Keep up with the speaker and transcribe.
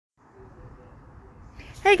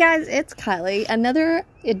Hey guys, it's Kylie. Another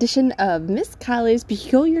edition of Miss Kylie's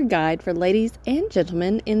Peculiar Guide for Ladies and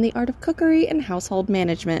Gentlemen in the Art of Cookery and Household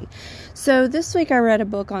Management. So this week I read a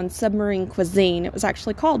book on Submarine Cuisine. It was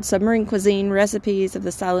actually called Submarine Cuisine, Recipes of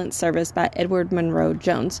the Silent Service by Edward Monroe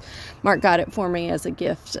Jones. Mark got it for me as a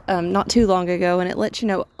gift not too long ago, and it lets you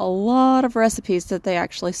know a lot of recipes that they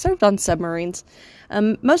actually served on submarines.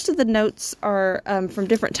 Most of the notes are from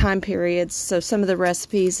different time periods, so some of the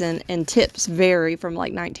recipes and tips vary from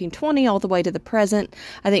like 1920 all the way to the present.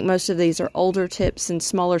 I think most of these are older tips and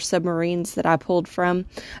smaller submarines that I pulled from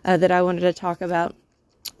that I wanted to talk about.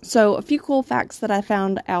 So a few cool facts that I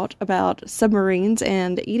found out about submarines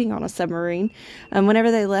and eating on a submarine.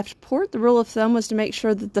 Whenever they left port, the rule of thumb was to make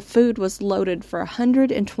sure that the food was loaded for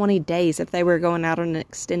 120 days if they were going out on an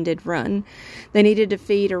extended run. They needed to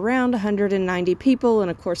feed around 190 people,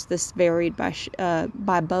 and of course this varied by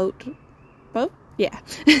boat. Boat? Yeah,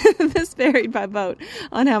 this varied by boat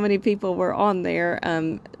on how many people were on there,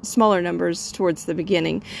 smaller numbers towards the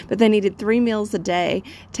beginning. But they needed 3 meals a day.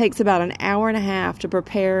 It takes about an hour and a half to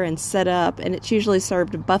prepare and set up, and it's usually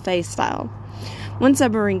served buffet style. One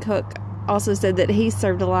submarine cook also said that he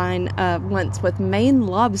served a line once with Maine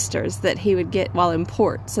lobsters that he would get while in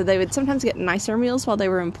port. So they would sometimes get nicer meals while they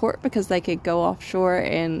were in port because they could go offshore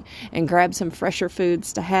and grab some fresher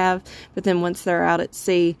foods to have. But then once they're out at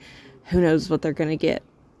sea, who knows what they're going to get.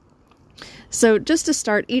 So just to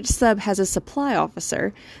start, each sub has a supply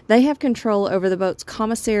officer. They have control over the boat's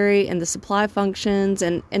commissary and the supply functions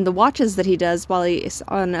and the watches that he does while he's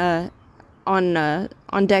on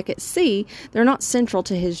deck at sea. They're not central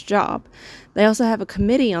to his job. They also have a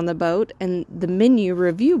committee on the boat and the menu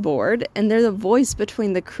review board, and they're the voice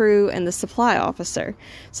between the crew and the supply officer.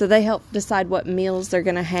 So they help decide what meals they're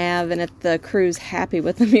going to have and if the crew's happy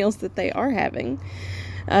with the meals that they are having.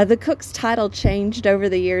 The cook's title changed over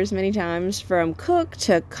the years many times, from cook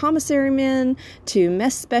to commissaryman to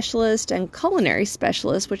mess specialist and culinary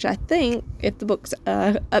specialist, which I think, if the book's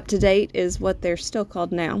up to date, is what they're still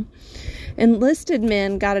called now. Enlisted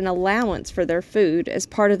men got an allowance for their food as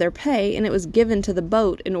part of their pay, and it was given to the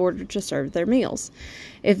boat in order to serve their meals.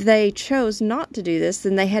 If they chose not to do this,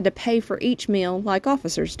 then they had to pay for each meal like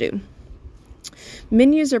officers do.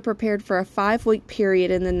 Menus are prepared for a 5-week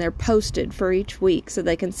period, and then they're posted for each week so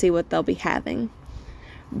they can see what they'll be having.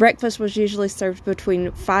 Breakfast was usually served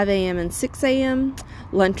between 5 a.m. and 6 a.m.,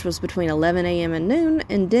 lunch was between 11 a.m. and noon,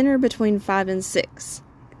 and dinner between 5 and 6.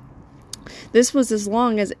 This was as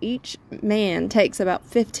long as each man takes about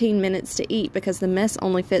 15 minutes to eat because the mess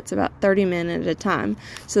only fits about 30 men at a time,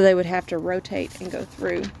 so they would have to rotate and go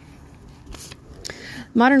through.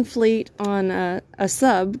 Modern fleet on a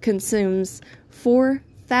sub consumes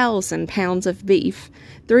 4,000 pounds of beef,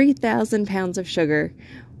 3,000 pounds of sugar,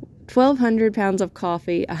 1,200 pounds of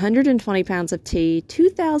coffee, 120 pounds of tea,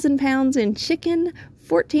 2,000 pounds in chicken,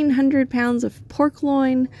 1,400 pounds of pork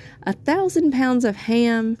loin, 1,000 pounds of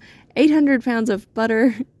ham, 800 pounds of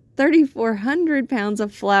butter, 3,400 pounds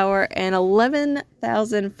of flour, and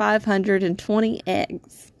 11,520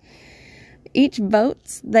 eggs. Each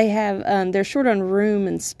boat, they're short on room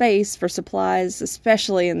and space for supplies,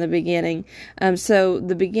 especially in the beginning. So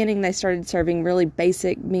the beginning, they started serving really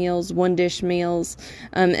basic meals, one-dish meals,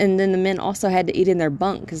 and then the men also had to eat in their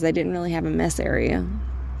bunk because they didn't really have a mess area.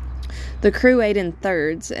 The crew ate in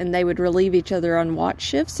thirds, and they would relieve each other on watch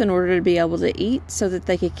shifts in order to be able to eat so that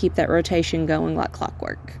they could keep that rotation going like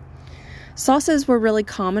clockwork. Sauces were really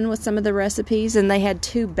common with some of the recipes, and they had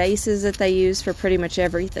 2 bases that they used for pretty much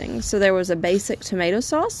everything. So there was a basic tomato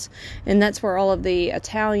sauce, and that's where all of the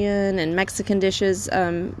Italian and Mexican dishes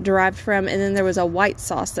derived from. And then there was a white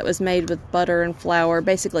sauce that was made with butter and flour.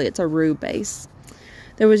 Basically, it's a roux base.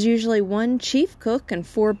 There was usually 1 chief cook and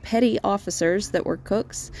 4 petty officers that were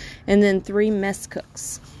cooks, and then 3 mess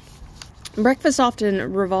cooks. Breakfast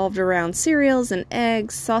often revolved around cereals and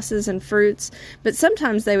eggs, sauces and fruits, but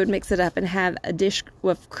sometimes they would mix it up and have a dish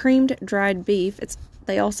with creamed dried beef.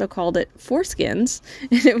 They also called it foreskins,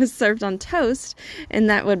 and it was served on toast, and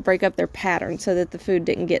that would break up their pattern so that the food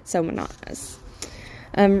didn't get so monotonous.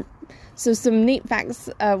 So some neat facts,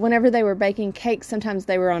 whenever they were baking cakes, sometimes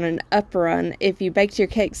they were on an up run. If you baked your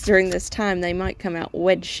cakes during this time, they might come out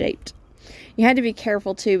wedge-shaped. You had to be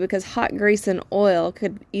careful, too, because hot grease and oil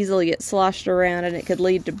could easily get sloshed around, and it could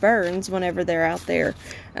lead to burns whenever they're out there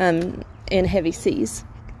in heavy seas.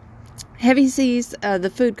 Heavy seas,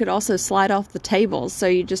 the food could also slide off the tables, so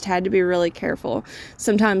you just had to be really careful.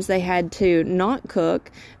 Sometimes they had to not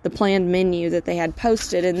cook the planned menu that they had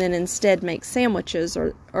posted and then instead make sandwiches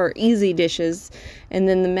or easy dishes, and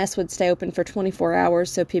then the mess would stay open for 24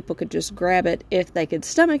 hours so people could just grab it if they could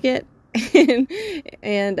stomach it,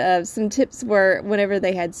 and some tips were, whenever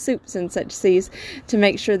they had soups and such seas, to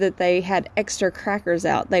make sure that they had extra crackers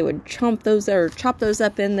out. They would chop those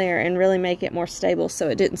up in there and really make it more stable so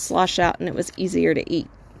it didn't slosh out and it was easier to eat.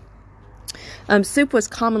 Soup was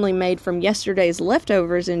commonly made from yesterday's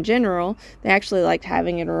leftovers in general. They actually liked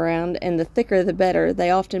having it around, and the thicker the better. They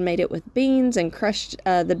often made it with beans and crushed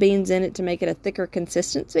the beans in it to make it a thicker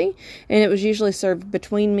consistency, and it was usually served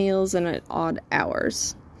between meals and at odd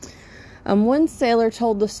hours. One sailor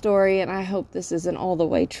told the story, and I hope this isn't all the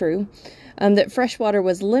way true, that fresh water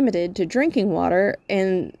was limited to drinking water,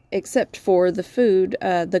 and except for the food,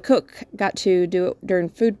 the cook got to do it during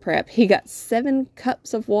food prep. He got 7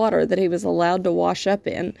 cups of water that he was allowed to wash up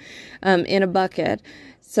in a bucket.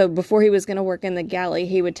 So before he was going to work in the galley,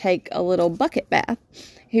 he would take a little bucket bath.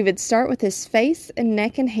 He would start with his face and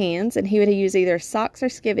neck and hands, and he would use either socks or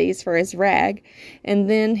skivvies for his rag, and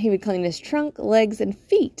then he would clean his trunk, legs, and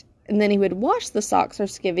feet, and then he would wash the socks or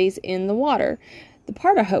skivvies in the water. The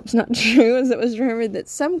part I hope's not true is it was rumored that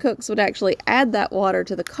some cooks would actually add that water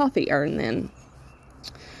to the coffee urn then.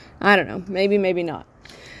 I don't know. Maybe, maybe not.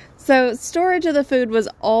 So storage of the food was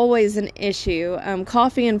always an issue.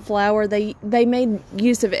 Coffee and flour, they made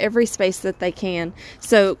use of every space that they can.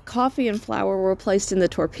 So coffee and flour were placed in the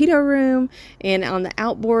torpedo room and on the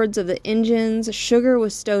outboards of the engines. Sugar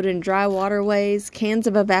was stowed in dry waterways. Cans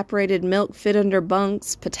of evaporated milk fit under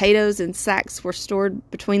bunks. Potatoes in sacks were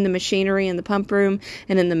stored between the machinery and the pump room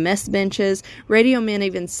and in the mess benches. Radio men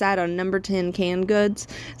even sat on number 10 canned goods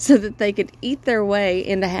so that they could eat their way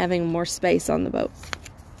into having more space on the boat.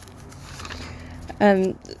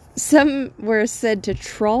 Some were said to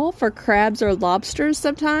trawl for crabs or lobsters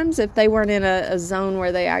sometimes. If they weren't in a zone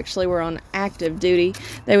where they actually were on active duty,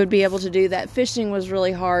 they would be able to do that. Fishing was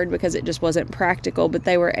really hard because it just wasn't practical, but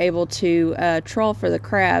they were able to trawl for the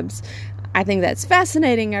crabs. I think that's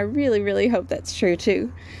fascinating. I really, really hope that's true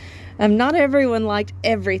too. Not everyone liked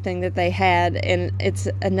everything that they had, and it's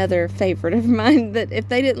another favorite of mine that if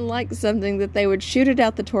they didn't like something, that they would shoot it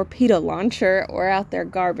out the torpedo launcher or out their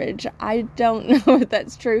garbage. I don't know if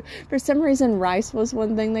that's true. For some reason, rice was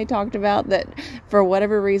one thing they talked about that, for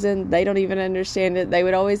whatever reason, they don't even understand it. They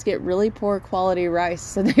would always get really poor quality rice,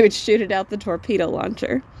 so they would shoot it out the torpedo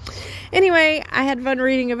launcher. Anyway, I had fun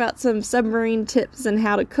reading about some submarine tips and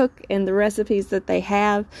how to cook and the recipes that they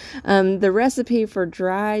have. The recipe for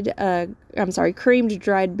creamed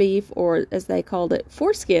dried beef, or as they called it,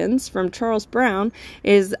 foreskins, from Charles Brown,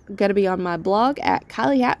 is going to be on my blog at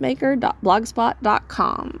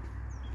kyliehatmaker.blogspot.com.